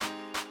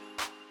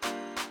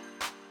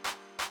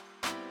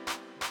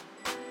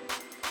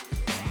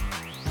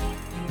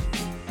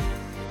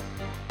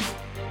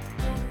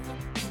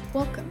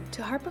Welcome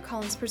to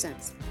HarperCollins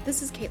Presents.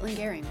 This is Caitlin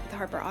Garing with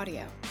Harper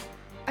Audio.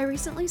 I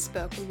recently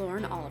spoke with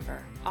Lauren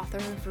Oliver, author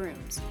of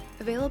Rooms,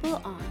 available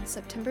on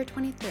September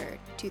 23,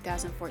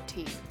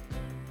 2014.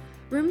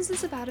 Rooms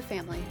is about a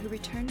family who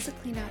returns to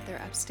clean out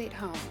their upstate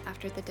home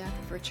after the death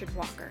of Richard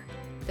Walker,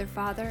 their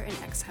father and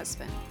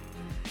ex-husband.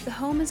 The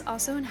home is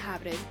also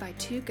inhabited by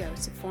two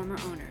ghosts of former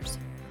owners,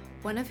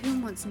 one of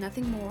whom wants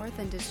nothing more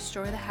than to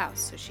destroy the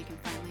house so she can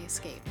finally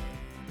escape.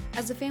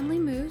 As the family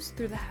moves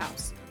through the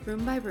house,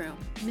 room by room,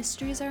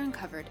 mysteries are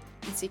uncovered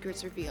and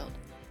secrets revealed,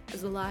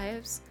 as the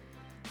lives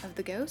of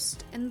the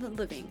ghost and the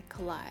living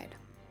collide.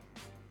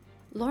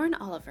 Lauren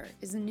Oliver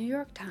is the New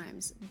York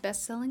Times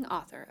best-selling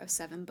author of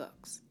 7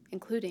 books,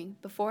 including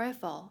Before I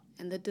Fall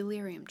and the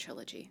Delirium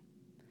trilogy.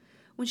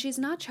 When she's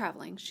not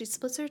traveling, she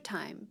splits her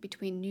time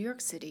between New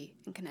York City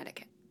and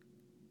Connecticut.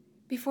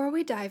 Before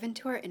we dive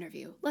into our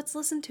interview, let's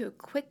listen to a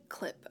quick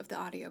clip of the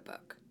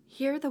audiobook.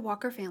 Here, the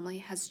Walker family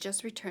has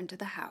just returned to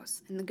the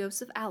house, and the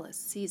ghost of Alice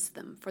sees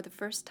them for the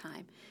first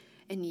time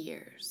in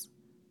years.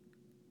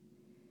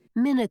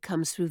 Minna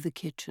comes through the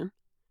kitchen,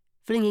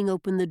 flinging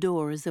open the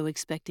door as though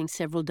expecting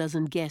several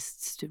dozen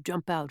guests to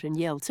jump out and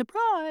yell,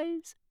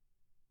 "Surprise!"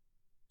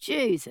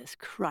 "Jesus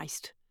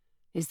Christ,"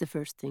 is the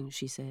first thing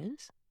she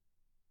says.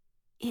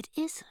 "It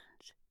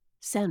isn't,"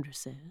 Sandra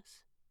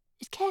says.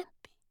 "It can't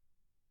be."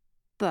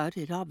 But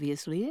it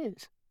obviously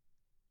is.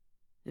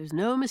 There's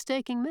no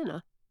mistaking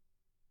Minna,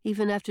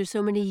 even after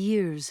so many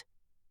years.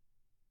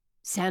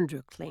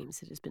 Sandra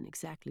claims it has been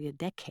exactly a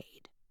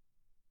decade.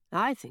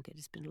 I think it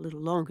has been a little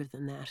longer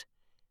than that.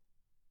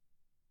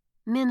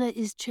 Minna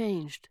is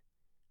changed.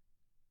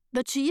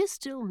 But she is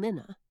still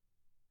Minna.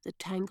 The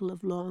tangle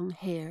of long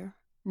hair,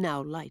 now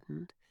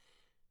lightened,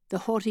 the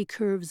haughty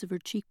curves of her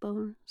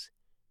cheekbones,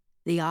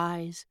 the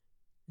eyes,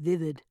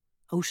 vivid,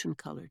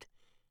 ocean-colored.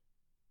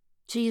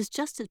 She is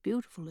just as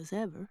beautiful as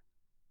ever,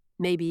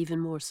 maybe even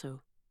more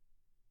so.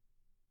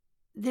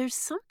 There's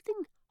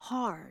something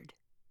hard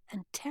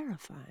and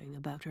terrifying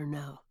about her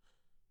now,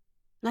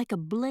 like a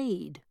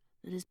blade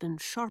that has been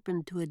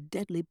sharpened to a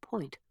deadly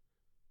point.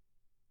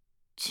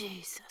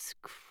 "Jesus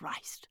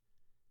Christ,"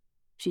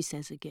 she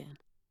says again.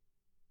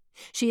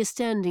 She is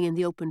standing in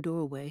the open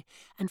doorway,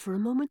 and for a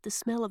moment the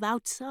smell of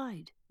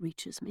outside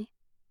reaches me.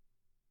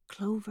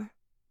 Clover,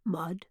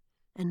 mud,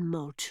 and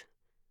mulch.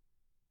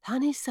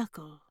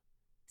 Honeysuckle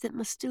that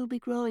must still be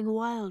growing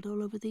wild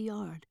all over the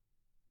yard.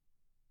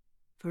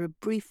 For a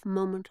brief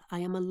moment I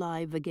am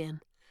alive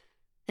again,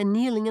 and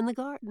kneeling in the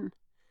garden.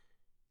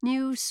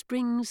 New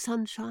spring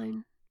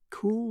sunshine,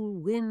 cool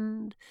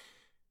wind,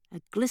 a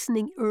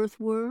glistening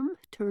earthworm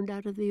turned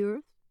out of the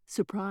earth,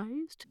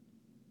 surprised.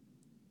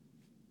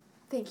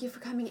 Thank you for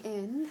coming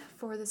in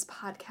for this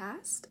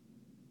podcast.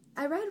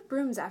 I read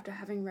Rooms after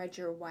having read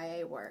your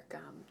YA work,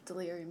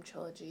 Delirium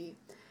trilogy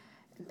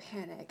and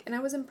Panic, and I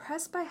was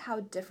impressed by how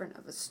different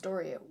of a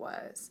story it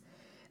was.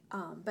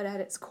 But at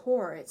its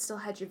core, it still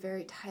had your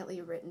very tightly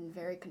written,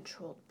 very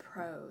controlled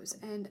prose.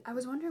 And I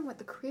was wondering what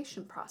the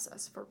creation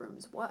process for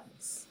Rooms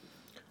was.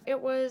 It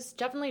was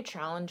definitely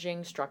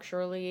challenging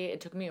structurally.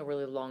 It took me a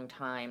really long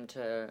time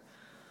to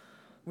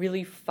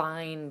really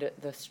find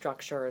the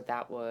structure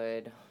that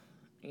would,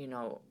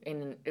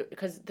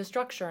 because the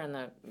structure and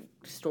the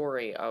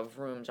story of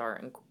Rooms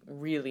are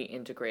really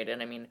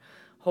integrated. I mean,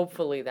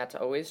 hopefully that's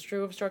always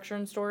true of structure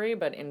and story,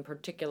 but in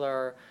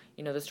particular,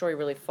 the story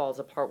really falls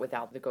apart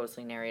without the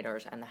ghostly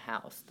narrators and the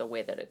house, the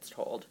way that it's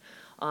told.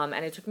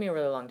 And it took me a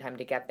really long time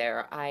to get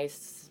there. I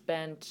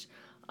spent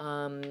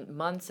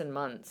months and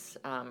months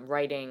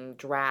writing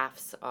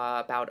drafts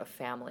about a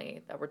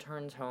family that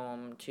returns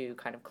home to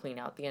kind of clean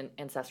out the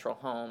ancestral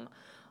home.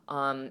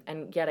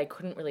 And yet I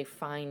couldn't really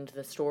find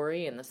the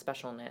story and the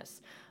specialness.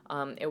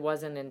 It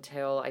wasn't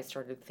until I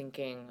started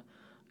thinking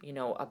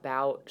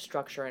about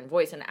structure and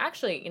voice. And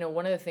actually,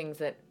 one of the things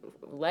that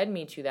led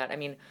me to that,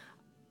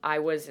 I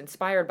was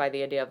inspired by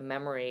the idea of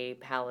memory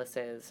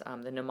palaces,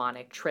 the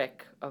mnemonic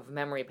trick of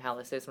memory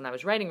palaces when I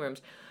was writing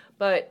Rooms.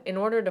 But in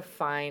order to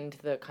find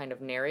the kind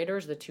of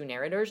narrators, the two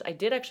narrators, I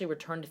did actually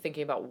return to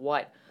thinking about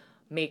what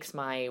makes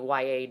my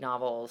YA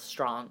novels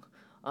strong,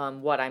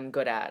 what I'm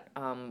good at,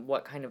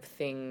 what kind of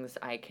things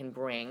I can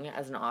bring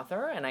as an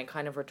author. And I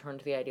kind of returned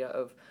to the idea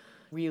of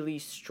really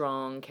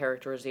strong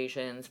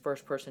characterizations,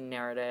 first-person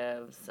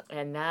narratives,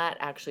 and that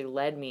actually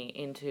led me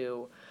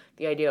into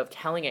the idea of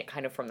telling it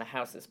kind of from the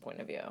house's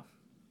point of view.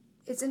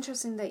 It's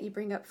interesting that you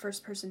bring up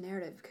first-person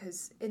narrative,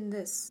 because in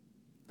this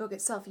book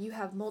itself, you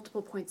have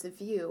multiple points of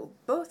view,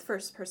 both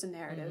first-person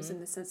narratives in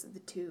the sense of the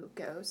two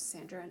ghosts,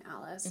 Sandra and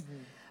Alice,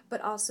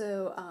 but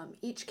also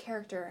each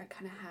character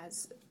kind of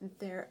has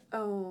their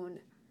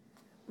own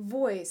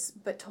voice,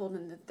 but told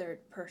in the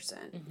third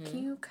person. Can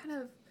you kind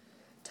of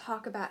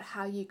talk about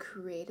how you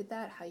created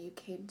that, how you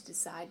came to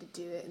decide to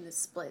do it in the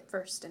split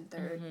first and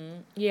third?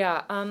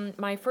 Yeah,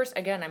 my first,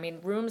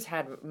 Rooms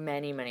had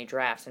many, many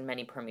drafts and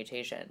many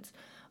permutations.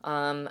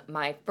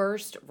 My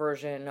first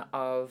version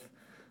of,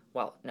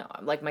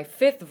 my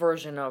fifth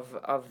version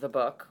of the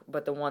book,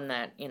 but the one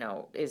that,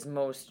 is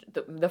most,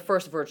 the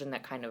first version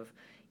that kind of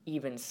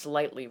even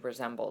slightly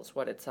resembles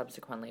what it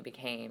subsequently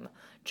became,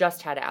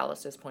 just had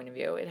Alice's point of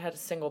view. It had a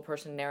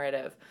single-person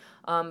narrative.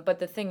 But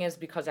the thing is,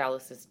 because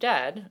Alice is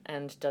dead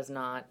and does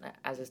not,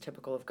 as is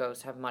typical of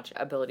ghosts, have much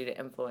ability to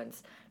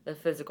influence the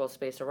physical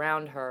space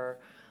around her,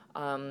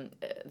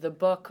 the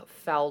book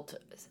felt,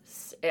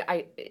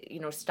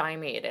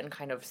 stymied and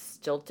kind of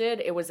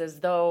stilted. It was as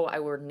though I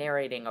were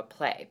narrating a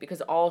play,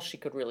 because all she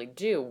could really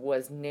do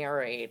was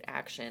narrate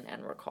action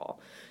and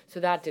recall. So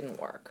that didn't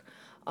work.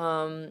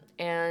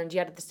 And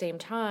yet at the same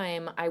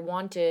time, I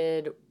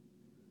wanted,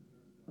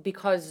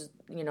 because,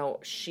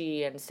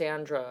 she and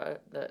Sandra,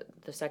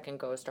 the second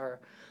ghost, are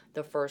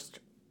the first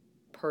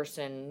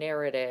person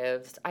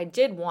narratives, I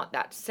did want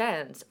that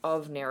sense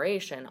of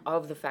narration,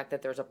 of the fact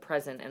that there's a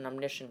present and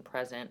omniscient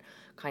present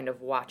kind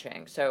of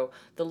watching. So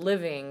the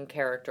living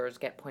characters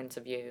get points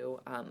of view,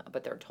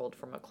 but they're told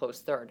from a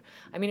close third.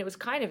 I mean, it was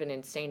kind of an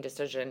insane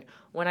decision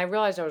when I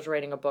realized I was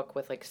writing a book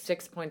with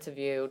 6 points of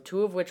view,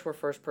 2 of which were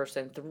first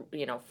person,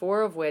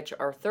 4 of which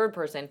are third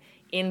person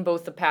in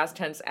both the past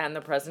tense and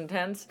the present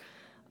tense.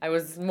 I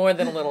was more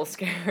than a little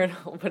scared,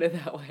 I'll put it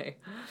that way.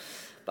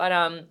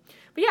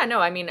 But yeah, no,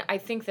 I mean, I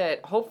think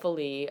that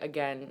hopefully,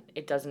 again,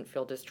 it doesn't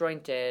feel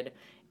disjointed.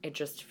 It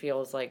just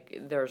feels like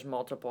there's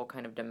multiple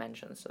kind of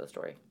dimensions to the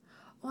story.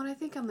 Well, and I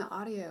think on the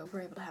audio,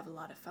 we're able to have a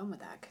lot of fun with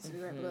that, because we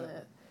were able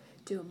to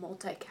do a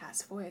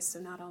multicast voice. So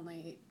not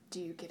only do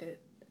you get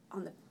it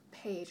on the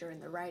page or in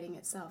the writing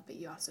itself, but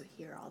you also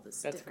hear all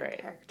this different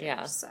characters.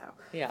 Yeah. So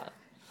yeah.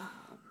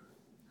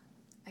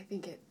 I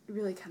think it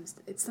really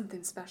it's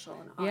something special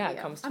in audio. Yeah, it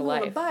comes to I'm life.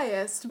 I'm a little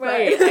biased,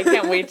 right. But I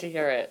can't wait to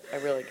hear it. I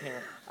really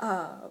can't.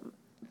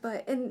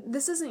 And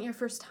this isn't your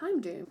first time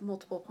doing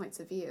multiple points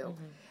of view.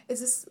 Mm-hmm. Is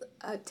this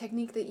a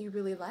technique that you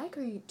really like,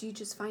 or do you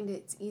just find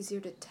it's easier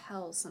to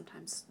tell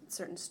sometimes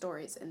certain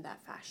stories in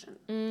that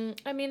fashion?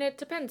 I mean, it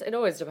depends. It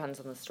always depends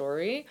on the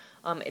story.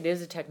 It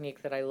is a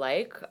technique that I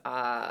like.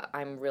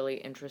 I'm really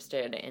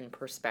interested in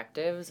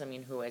perspectives. I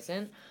mean, who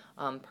isn't?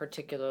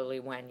 Particularly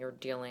when you're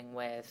dealing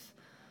with,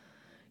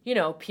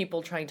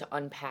 people trying to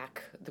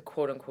unpack the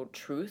quote-unquote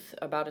truth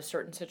about a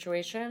certain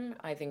situation.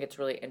 I think it's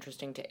really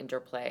interesting to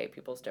interplay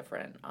people's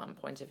different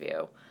points of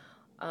view.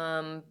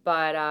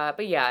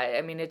 But yeah,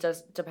 I mean, it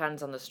does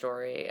depends on the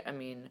story. I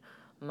mean,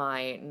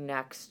 my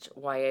next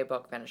YA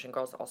book, Vanishing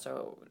Girls,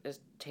 also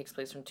takes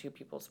place from 2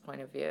 people's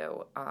point of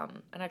view.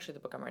 And actually the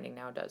book I'm writing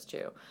now does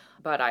too.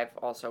 But I've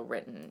also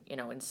written,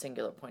 in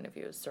singular point of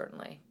views,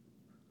 certainly.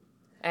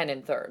 And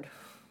in third.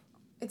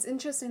 It's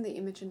interesting that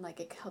you mentioned,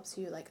 it helps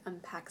you,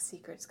 unpack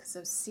secrets, because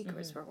those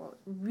secrets were what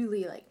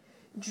really,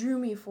 drew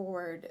me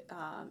forward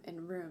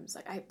in rooms.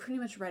 I pretty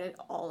much read it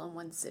all in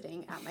one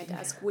sitting at my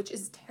desk, which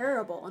is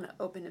terrible in an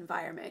open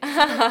environment.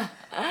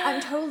 I'm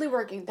totally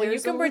working. Well,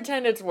 you can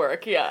pretend it's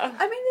work, yeah.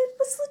 I mean,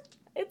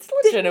 it's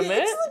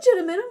legitimate. It's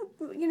legitimate,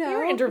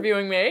 You're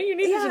interviewing me. You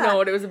needed to know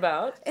what it was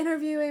about.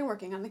 Interviewing,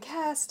 working on the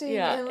casting.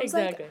 Yeah, and it was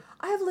exactly.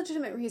 I have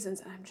legitimate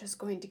reasons, and I'm just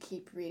going to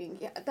keep reading.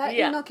 Yeah, that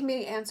email can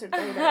be answered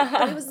later.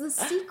 But it was the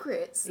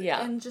secrets.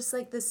 Yeah. And just,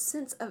 this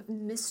sense of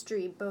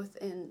mystery, both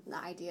in the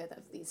idea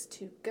of these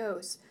 2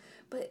 ghosts,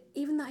 but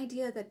even the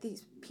idea that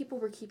these people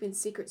were keeping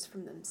secrets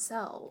from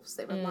themselves.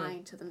 They were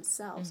lying to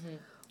themselves. Mm-hmm.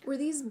 Were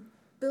these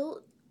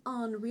built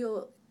on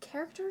real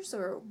characters,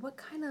 or what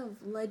kind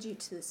of led you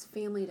to this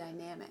family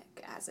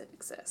dynamic as it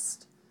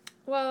exists?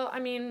 Well, I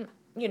mean,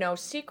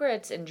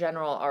 secrets in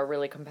general are a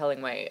really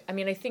compelling way. I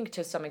mean, I think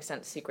to some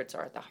extent secrets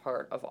are at the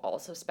heart of all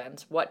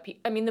suspense. The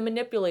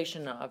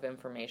manipulation of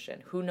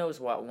information, who knows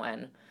what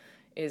when,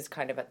 is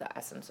kind of at the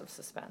essence of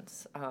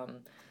suspense.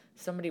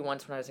 Somebody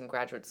once, when I was in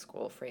graduate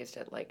school, phrased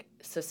it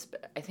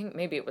I think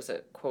maybe it was a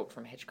quote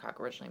from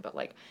Hitchcock originally, but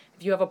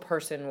if you have a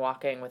person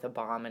walking with a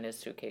bomb in his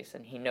suitcase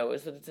and he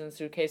knows that it's in the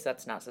suitcase,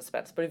 that's not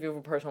suspense. But if you have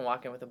a person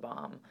walking with a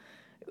bomb,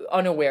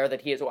 unaware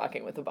that he is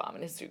walking with a bomb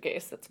in his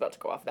suitcase that's about to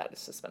go off, that is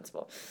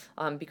suspenseful.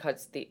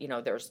 Because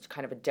there's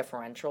kind of a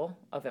differential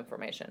of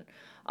information.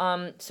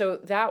 So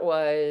that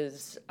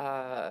was,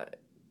 kind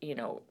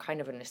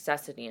of a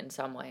necessity in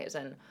some ways.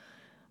 And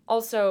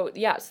also,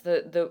 yes,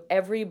 the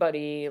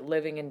everybody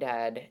living and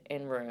dead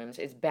in rooms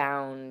is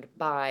bound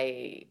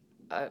by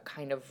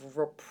kind of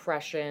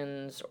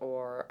repressions,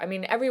 or,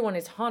 everyone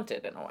is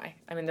haunted in a way.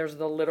 There's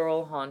the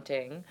literal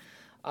haunting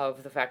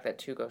of the fact that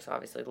 2 ghosts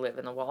obviously live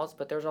in the walls,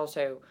 but there's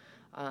also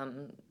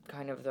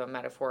kind of the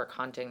metaphoric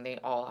haunting. They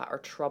all are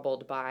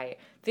troubled by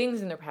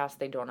things in their past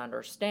they don't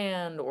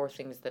understand, or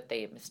things that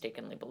they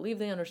mistakenly believe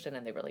they understand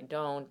and they really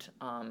don't.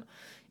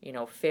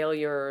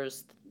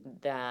 Failures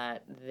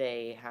that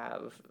they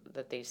have,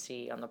 that they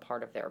see on the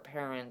part of their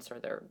parents or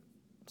their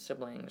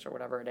siblings or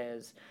whatever it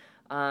is.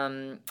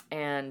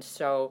 And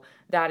so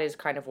that is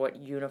kind of what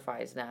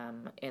unifies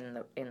them in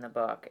the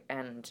book,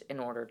 and in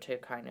order to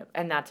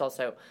and that's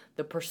also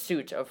the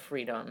pursuit of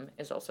freedom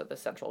is also the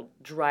central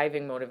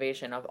driving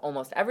motivation of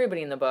almost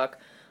everybody in the book,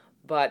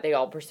 but they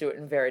all pursue it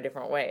in very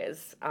different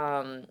ways.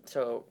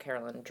 So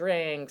Carolyn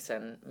drinks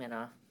and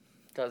Minna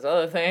does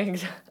other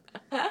things.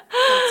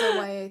 Lots of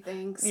YA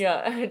things.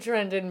 Yeah,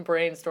 Trenton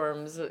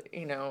brainstorms,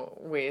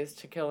 ways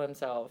to kill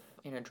himself.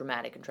 in a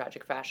dramatic and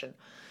tragic fashion.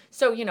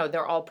 So,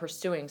 they're all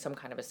pursuing some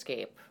kind of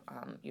escape,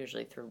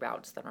 usually through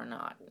routes that are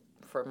not,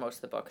 for most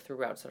of the book, through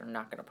routes that are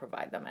not going to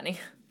provide them any.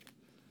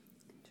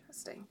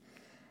 Interesting.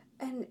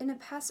 And in a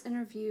past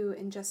interview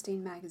in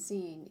Jostling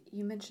magazine,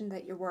 you mentioned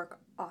that your work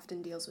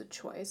often deals with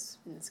choice,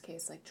 in this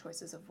case, like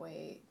choices of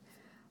way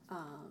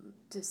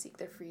to seek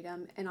their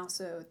freedom, and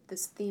also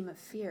this theme of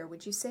fear.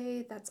 Would you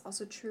say that's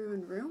also true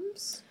in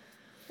Rooms?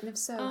 And if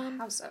so,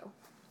 how so?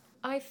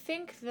 I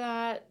think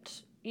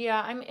that,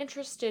 I'm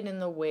interested in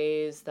the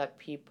ways that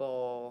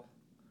people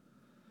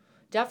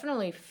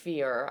definitely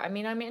fear. I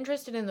mean, I'm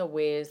interested in the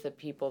ways that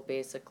people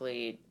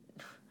basically,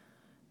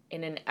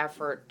 in an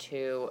effort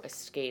to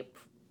escape,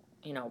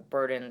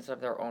 burdens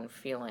of their own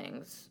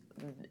feelings,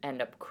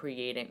 end up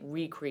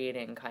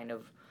recreating kind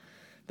of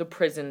the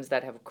prisons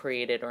that have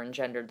created or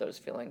engendered those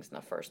feelings in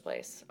the first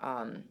place.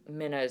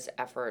 Minna's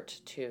effort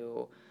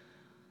to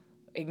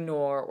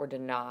ignore or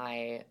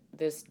deny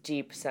this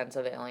deep sense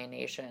of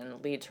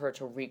alienation leads her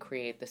to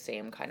recreate the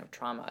same kind of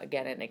trauma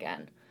again and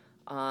again.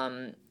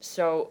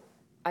 So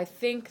I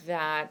think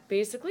that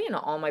basically in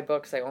all my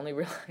books, I only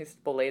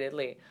realized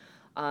belatedly,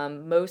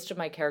 most of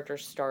my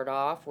characters start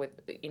off with,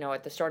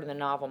 at the start of the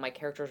novel, my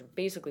characters are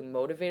basically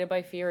motivated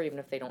by fear, even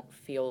if they don't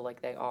feel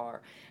like they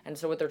are. And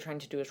so what they're trying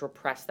to do is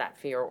repress that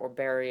fear or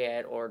bury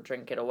it or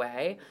drink it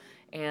away.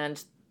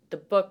 And the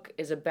book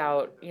is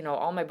about,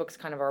 all my books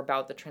kind of are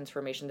about the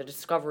transformation, the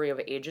discovery of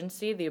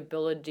agency, the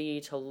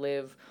ability to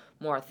live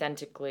more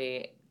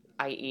authentically,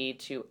 i.e.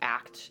 to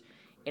act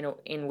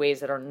in ways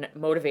that are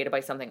motivated by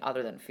something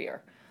other than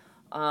fear.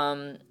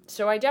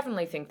 So I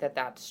definitely think that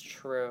that's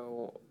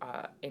true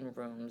in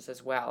Rooms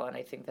as well, and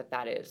I think that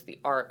that is the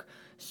arc,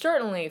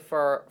 certainly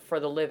for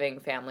the living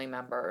family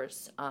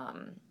members,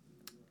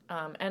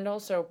 and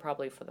also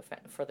probably for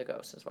the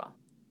ghosts as well.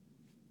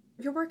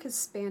 Your work has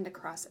spanned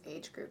across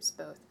age groups,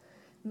 both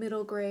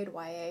middle grade,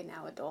 YA,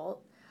 now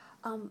adult.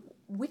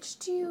 Which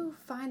do you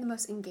find the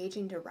most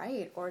engaging to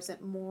write, or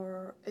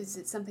is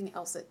it something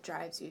else that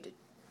drives you to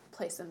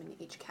place them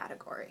in each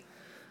category?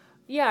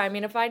 Yeah, I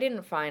mean, if I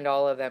didn't find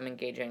all of them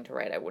engaging to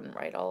write, I wouldn't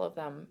write all of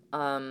them.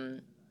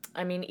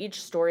 I mean,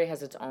 each story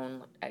has its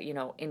own,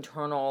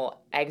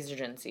 internal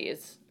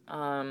exigencies.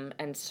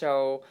 And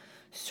so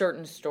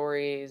certain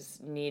stories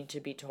need to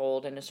be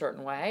told in a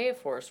certain way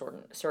for a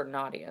certain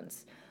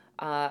audience.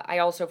 I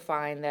also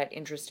find that,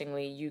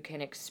 interestingly, you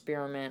can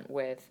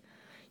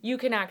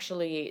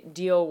actually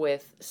deal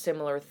with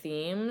similar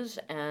themes,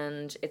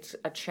 and it's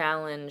a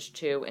challenge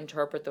to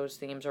interpret those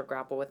themes or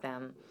grapple with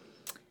them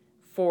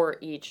for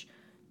each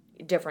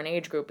different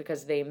age group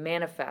because they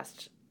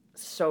manifest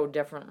so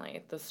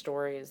differently. The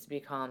stories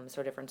become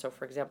so different. So,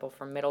 for example,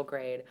 for middle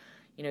grade,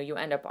 you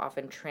end up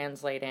often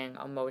translating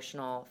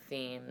emotional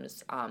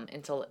themes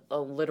into a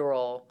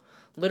literal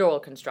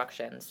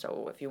construction.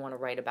 So if you want to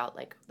write about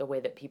like the way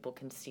that people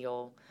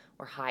conceal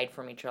or hide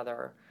from each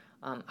other,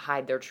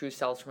 hide their true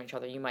selves from each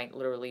other, you might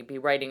literally be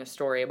writing a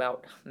story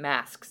about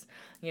masks,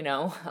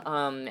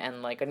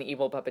 and like an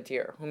evil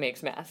puppeteer who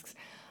makes masks.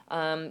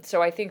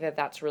 So I think that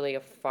that's really a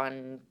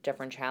fun,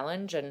 different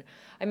challenge. And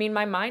I mean,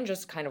 my mind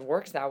just kind of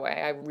works that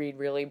way. I read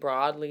really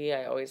broadly.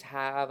 I always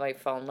have. I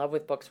fell in love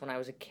with books when I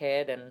was a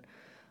kid, and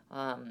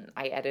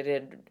I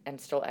edited and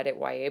still edit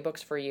YA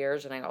books for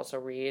years, and I also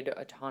read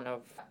a ton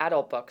of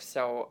adult books.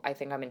 So I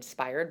think I'm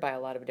inspired by a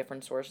lot of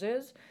different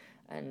sources,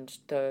 and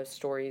the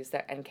stories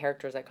and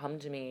characters that come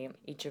to me,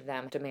 each of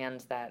them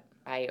demands that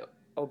I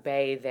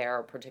obey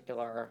their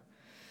particular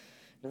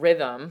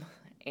rhythm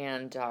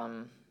and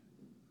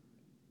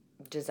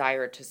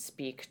desire to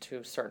speak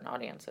to certain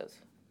audiences.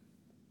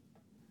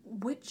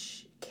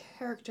 Which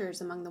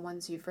characters among the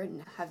ones you've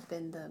written have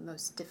been the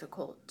most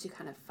difficult to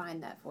kind of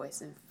find that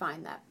voice and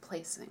find that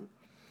placing?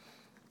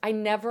 I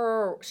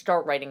never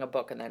start writing a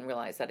book and then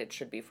realize that it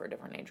should be for a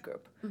different age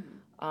group.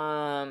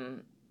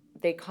 Mm-hmm.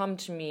 They come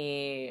to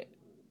me,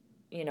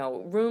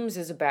 Rooms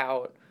is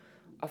about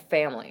a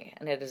family,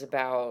 and it is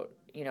about,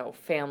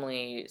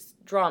 family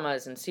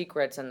dramas and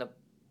secrets and the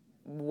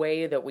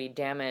way that we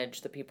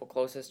damage the people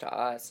closest to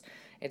us.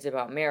 It's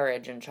about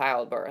marriage and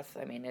childbirth.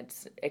 I mean,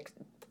 it's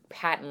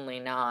patently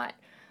not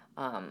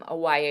a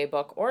YA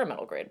book or a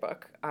middle grade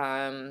book.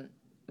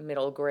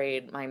 Middle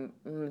grade,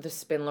 The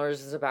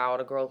Spindlers is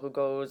about a girl who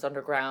goes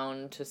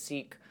underground to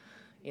seek,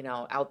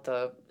 out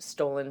the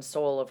stolen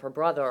soul of her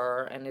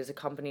brother and is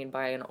accompanied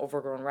by an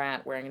overgrown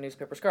rat wearing a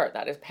newspaper skirt.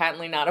 That is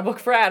patently not a book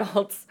for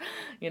adults,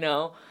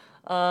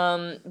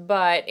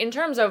 But in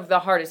terms of the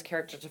hardest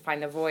character to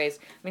find the voice,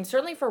 I mean,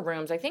 certainly for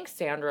Rooms, I think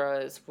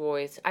Sandra's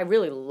voice, I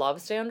really love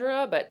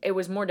Sandra, but it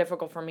was more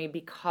difficult for me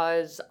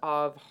because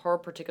of her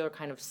particular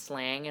kind of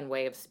slang and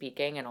way of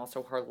speaking, and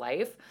also her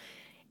life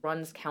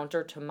runs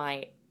counter to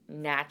my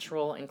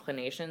natural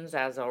inclinations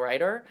as a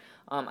writer.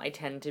 I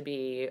tend to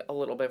be a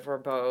little bit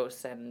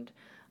verbose and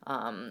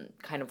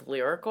kind of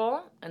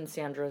lyrical, and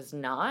Sandra's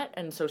not,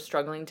 and so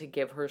struggling to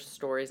give her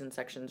stories and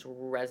sections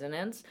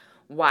resonance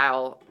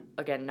while,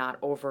 again, not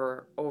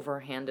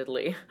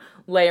overhandedly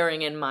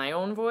layering in my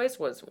own voice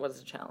was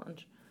a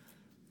challenge.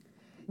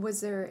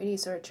 Was there any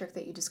sort of trick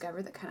that you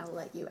discovered that kind of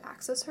let you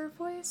access her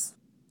voice?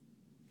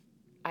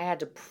 I had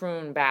to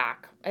prune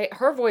back.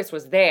 Her voice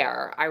was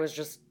there. I was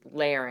just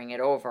layering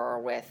it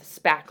over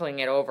spackling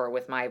it over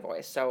with my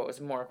voice. So it was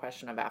more a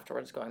question of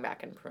afterwards going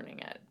back and pruning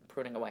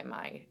away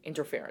my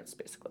interference,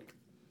 basically.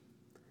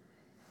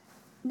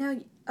 Now,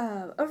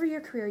 over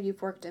your career,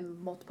 you've worked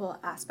in multiple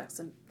aspects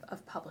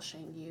of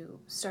publishing. You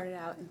started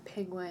out in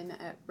Penguin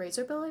at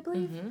Razorbill, I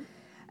believe,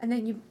 and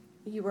then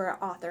you were an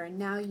author, and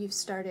now you've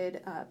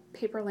started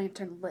Paper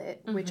Lantern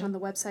Lit, which on the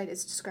website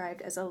is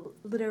described as a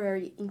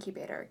literary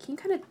incubator. Can you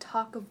kind of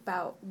talk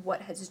about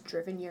what has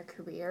driven your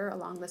career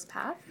along this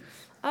path?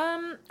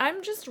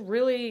 I'm just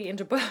really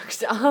into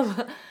books.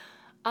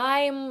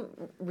 I'm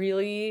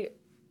really,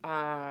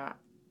 I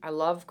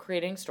love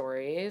creating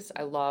stories.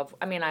 I love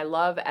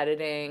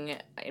editing.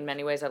 In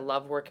many ways, I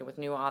love working with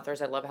new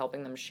authors. I love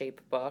helping them shape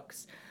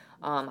books.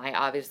 I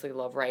obviously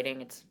love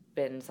writing. It's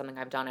been something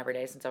I've done every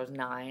day since I was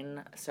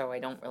 9, so I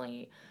don't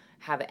really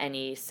have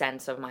any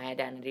sense of my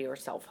identity or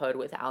selfhood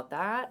without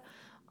that.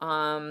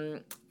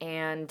 And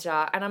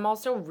I'm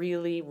also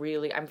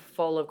really, I'm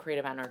full of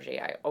creative energy.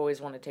 I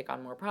always want to take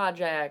on more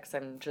projects.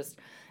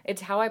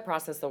 It's how I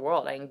process the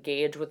world. I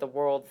engage with the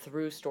world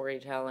through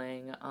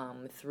storytelling,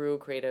 through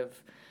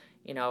creative,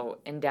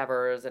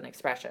 endeavors and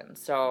expression.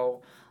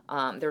 So,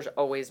 there's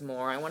always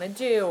more I want to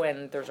do,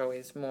 and there's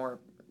always more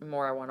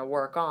I want to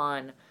work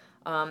on.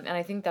 And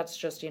I think that's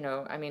just,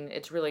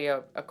 it's really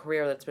a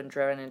career that's been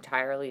driven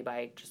entirely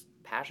by just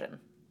passion.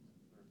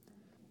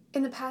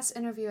 In the past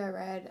interview I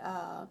read,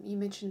 you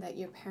mentioned that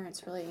your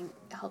parents really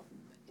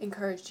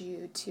encouraged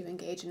you to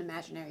engage in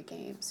imaginary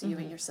games, you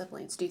and your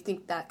siblings. Do you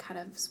think that kind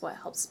of is what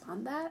helped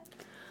spawn that?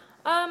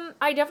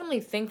 I definitely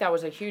think that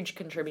was a huge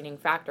contributing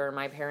factor.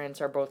 My parents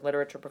are both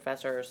literature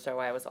professors, so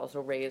I was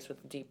also raised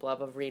with a deep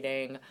love of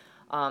reading.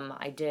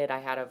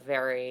 I had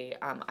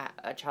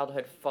a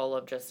childhood full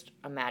of just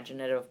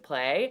imaginative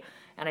play,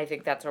 and I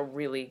think that's a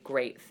really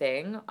great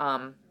thing.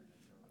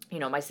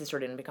 My sister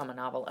didn't become a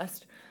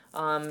novelist.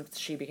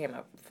 She became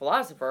a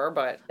philosopher,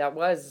 but that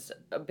was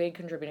a big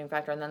contributing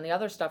factor. And then the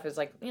other stuff is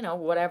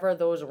whatever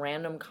those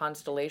random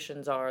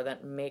constellations are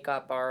that make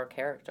up our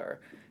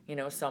character.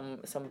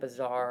 Some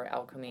bizarre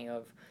alchemy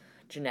of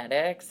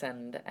genetics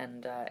and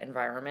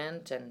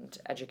environment and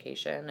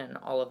education and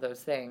all of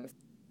those things.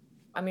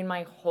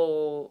 My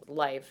whole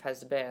life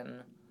has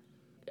been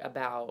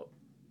about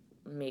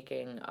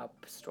making up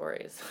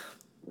stories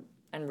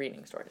and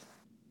reading stories.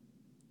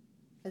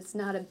 It's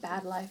not a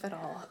bad life at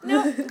all.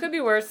 No, could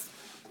be worse.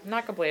 I'm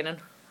not complaining.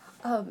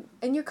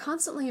 And you're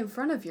constantly in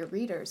front of your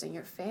readers and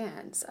your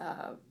fans,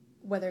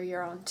 whether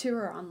you're on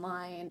tour or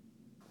online.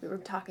 We were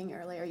talking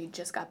earlier, you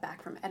just got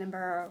back from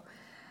Edinburgh.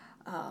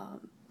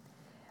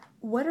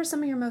 What are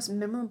some of your most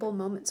memorable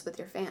moments with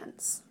your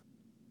fans?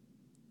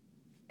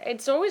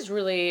 It's always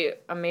really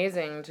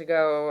amazing to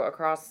go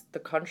across the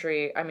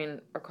country,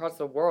 across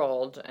the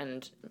world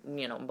and,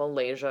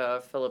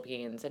 Malaysia,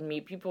 Philippines, and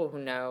meet people who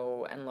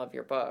know and love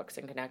your books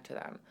and connect to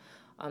them.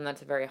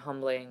 That's a very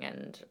humbling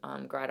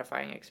and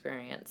gratifying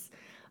experience.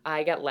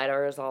 I get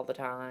letters all the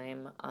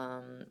time,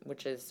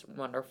 which is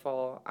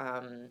wonderful.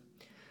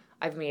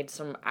 I've made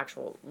some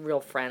actual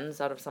real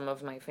friends out of some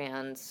of my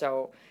fans,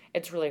 so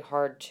it's really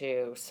hard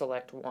to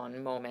select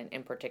one moment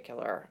in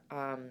particular.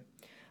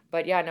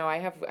 But yeah, no, I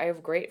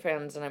have great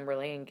fans, and I'm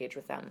really engaged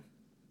with them.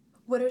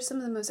 What are some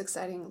of the most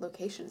exciting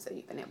locations that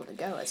you've been able to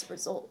go as a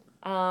result?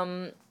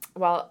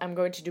 Well, I'm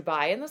going to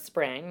Dubai in the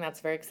spring. That's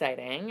very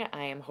exciting.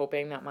 I am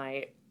hoping that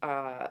my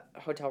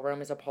hotel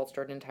room is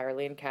upholstered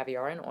entirely in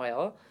caviar and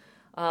oil.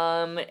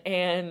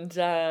 And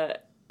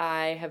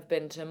I have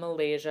been to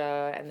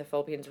Malaysia and the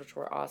Philippines, which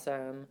were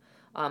awesome.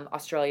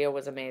 Australia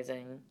was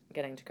amazing,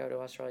 getting to go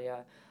to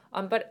Australia.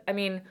 But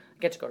I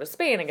get to go to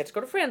Spain, I get to go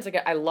to France.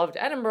 I loved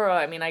Edinburgh.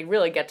 I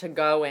really get to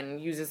go and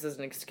use this as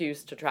an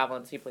excuse to travel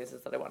and see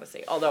places that I want to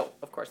see. Although,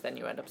 of course, then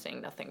you end up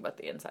seeing nothing but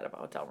the inside of a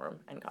hotel room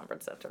and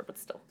conference center, but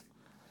still.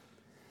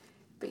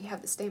 But you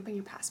have the stamp on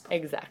your passport.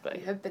 Exactly.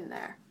 You have been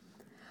there.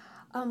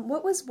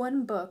 What was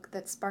one book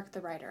that sparked the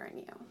writer in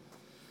you?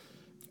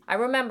 I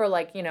remember,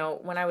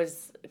 when I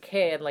was a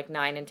kid,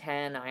 9 and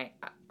 10,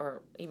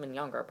 or even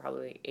younger,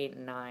 probably 8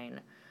 and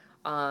 9,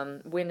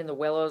 Wind in the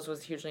Willows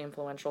was hugely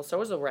influential. So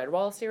was the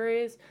Redwall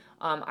series.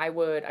 I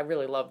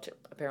really loved,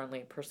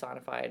 apparently,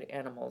 personified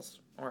animals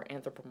or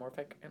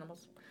anthropomorphic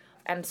animals.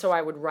 And so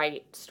I would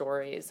write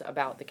stories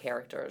about the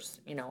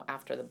characters,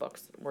 after the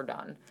books were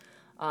done.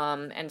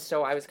 And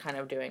so I was kind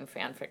of doing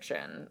fan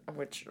fiction,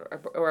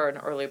 or an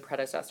early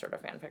predecessor to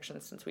fan fiction,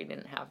 since we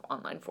didn't have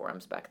online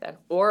forums back then,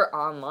 or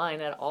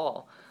online at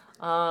all.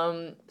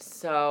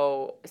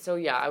 So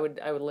yeah, I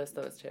would list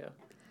those two.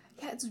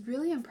 Yeah, it's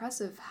really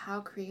impressive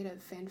how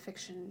creative fan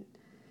fiction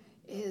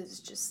is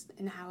just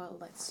in how it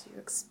lets you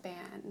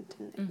expand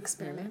and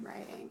experiment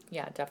writing.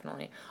 Yeah,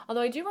 definitely.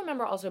 Although I do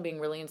remember also being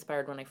really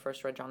inspired when I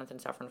first read Jonathan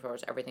Safran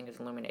Foer's Everything is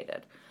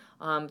Illuminated.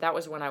 That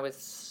was when I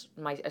was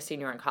a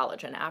senior in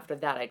college, and after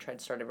that I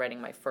started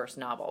writing my first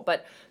novel.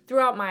 But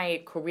throughout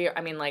my career,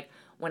 I mean, like,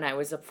 when I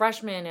was a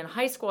freshman in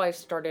high school, I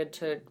started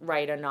to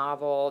write a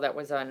novel that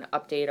was an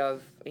update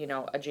of, you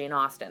know, a Jane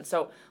Austen.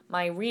 So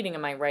my reading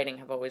and my writing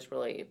have always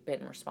really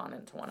been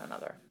respondent to one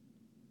another.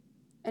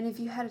 And if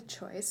you had a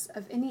choice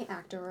of any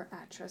actor or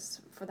actress,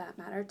 for that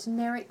matter, to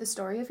narrate the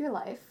story of your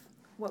life,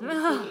 what would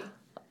it be?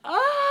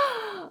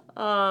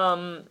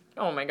 Oh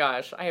my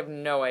gosh, I have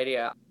no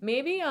idea.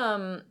 Maybe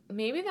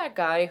that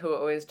guy who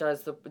always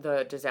does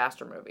the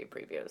disaster movie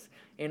previews.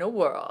 In a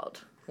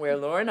world where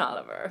Lauren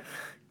Oliver,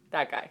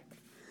 that guy.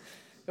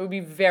 It would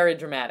be very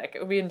dramatic. It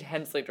would be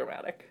intensely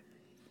dramatic.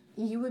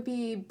 You would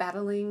be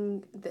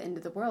battling the end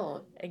of the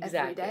world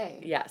every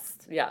day. Yes.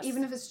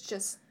 Even if it's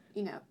just,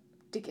 you know,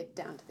 to get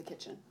down to the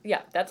kitchen.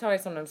 Yeah, that's how I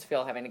sometimes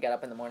feel having to get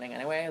up in the morning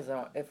anyway, as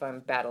if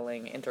I'm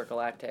battling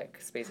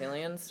intergalactic space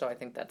aliens, so I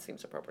think that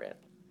seems appropriate.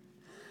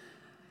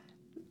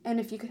 And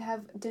if you could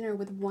have dinner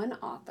with one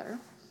author,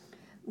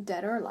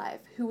 dead or alive,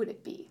 who would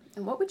it be?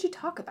 And what would you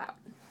talk about?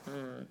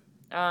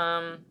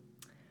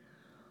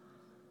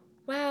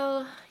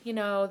 Well, you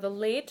know, the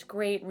late,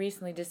 great,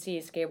 recently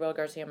deceased Gabriel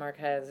Garcia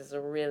Marquez is a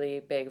really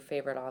big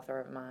favorite author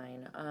of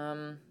mine.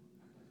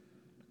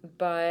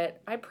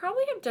 But I'd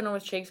probably have dinner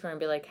with Shakespeare and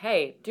be like,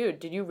 hey, dude,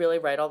 did you really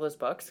write all those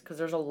books? Because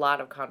there's a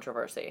lot of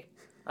controversy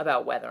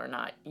about whether or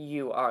not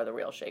you are the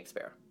real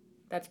Shakespeare.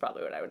 That's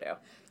probably what I would do.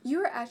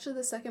 You are actually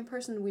the second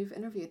person we've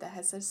interviewed that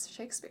has said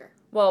Shakespeare.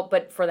 Well,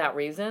 but for that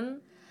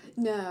reason?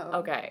 No.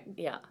 Okay,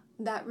 yeah.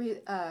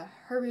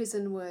 Her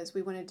reason was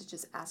we wanted to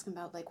just ask him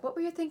about, like, what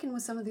were you thinking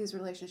with some of these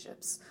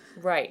relationships?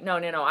 Right. No.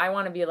 I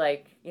want to be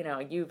like, you know,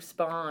 you've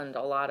spawned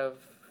a lot of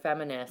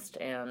feminist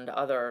and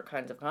other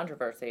kinds of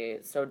controversy,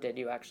 so did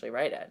you actually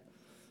write it?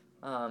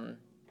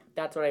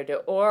 That's what I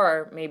do.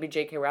 Or maybe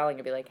J.K. Rowling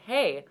would be like,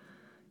 hey,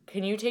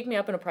 can you take me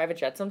up in a private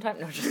jet sometime?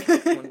 No, just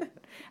kidding.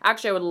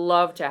 Actually, I would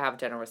love to have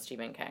dinner with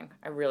Stephen King.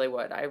 I really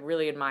would. I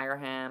really admire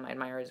him. I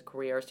admire his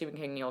career. Stephen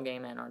King, Neil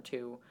Gaiman are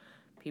two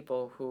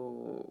people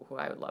who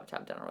I would love to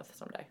have dinner with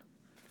someday.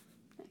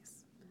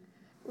 Nice.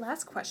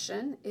 Last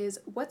question is,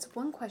 what's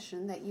one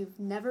question that you've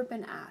never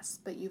been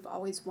asked, but you've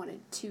always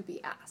wanted to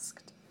be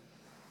asked?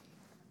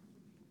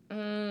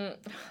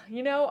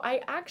 You know,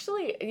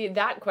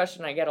 that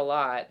question I get a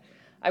lot.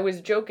 I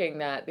was joking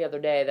that the other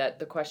day that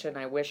the question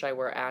I wish I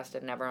were asked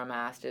and never am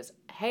asked is,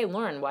 hey,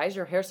 Lauren, why is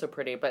your hair so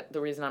pretty? But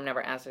the reason I'm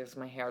never asked is because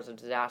my hair is a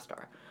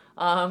disaster.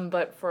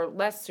 But for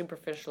less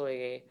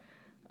superficially,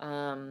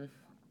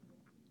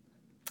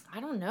 I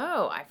don't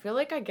know. I feel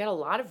like I get a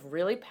lot of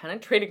really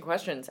penetrating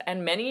questions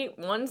and many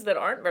ones that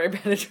aren't very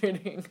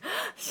penetrating.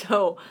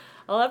 So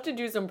I'll have to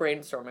do some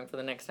brainstorming for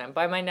the next time.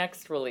 By my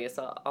next release,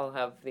 I'll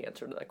have the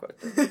answer to that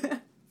question.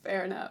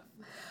 Fair enough.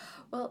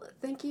 Well,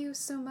 thank you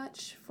so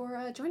much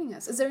for joining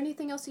us. Is there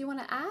anything else you want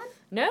to add?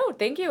 No,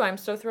 thank you. I'm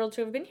so thrilled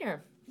to have been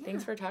here. Yeah.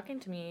 Thanks for talking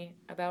to me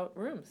about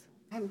Rooms.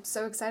 I'm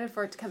so excited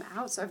for it to come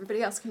out so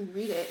everybody else can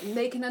read it and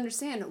they can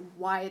understand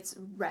why it's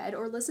read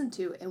or listened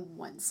to in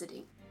one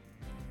sitting.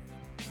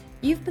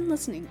 You've been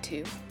listening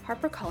to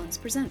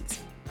HarperCollins Presents,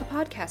 a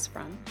podcast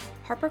from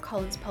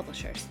HarperCollins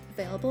Publishers,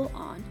 available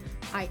on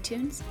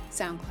iTunes,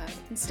 SoundCloud,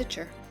 and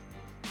Stitcher.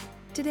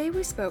 Today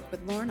we spoke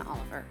with Lauren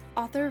Oliver,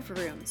 author of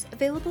Rooms,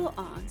 available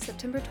on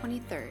September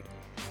 23rd,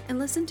 and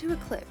listened to a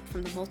clip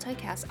from the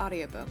multicast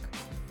audiobook,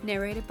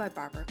 narrated by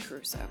Barbara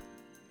Caruso.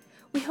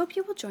 We hope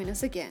you will join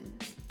us again.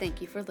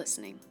 Thank you for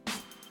listening.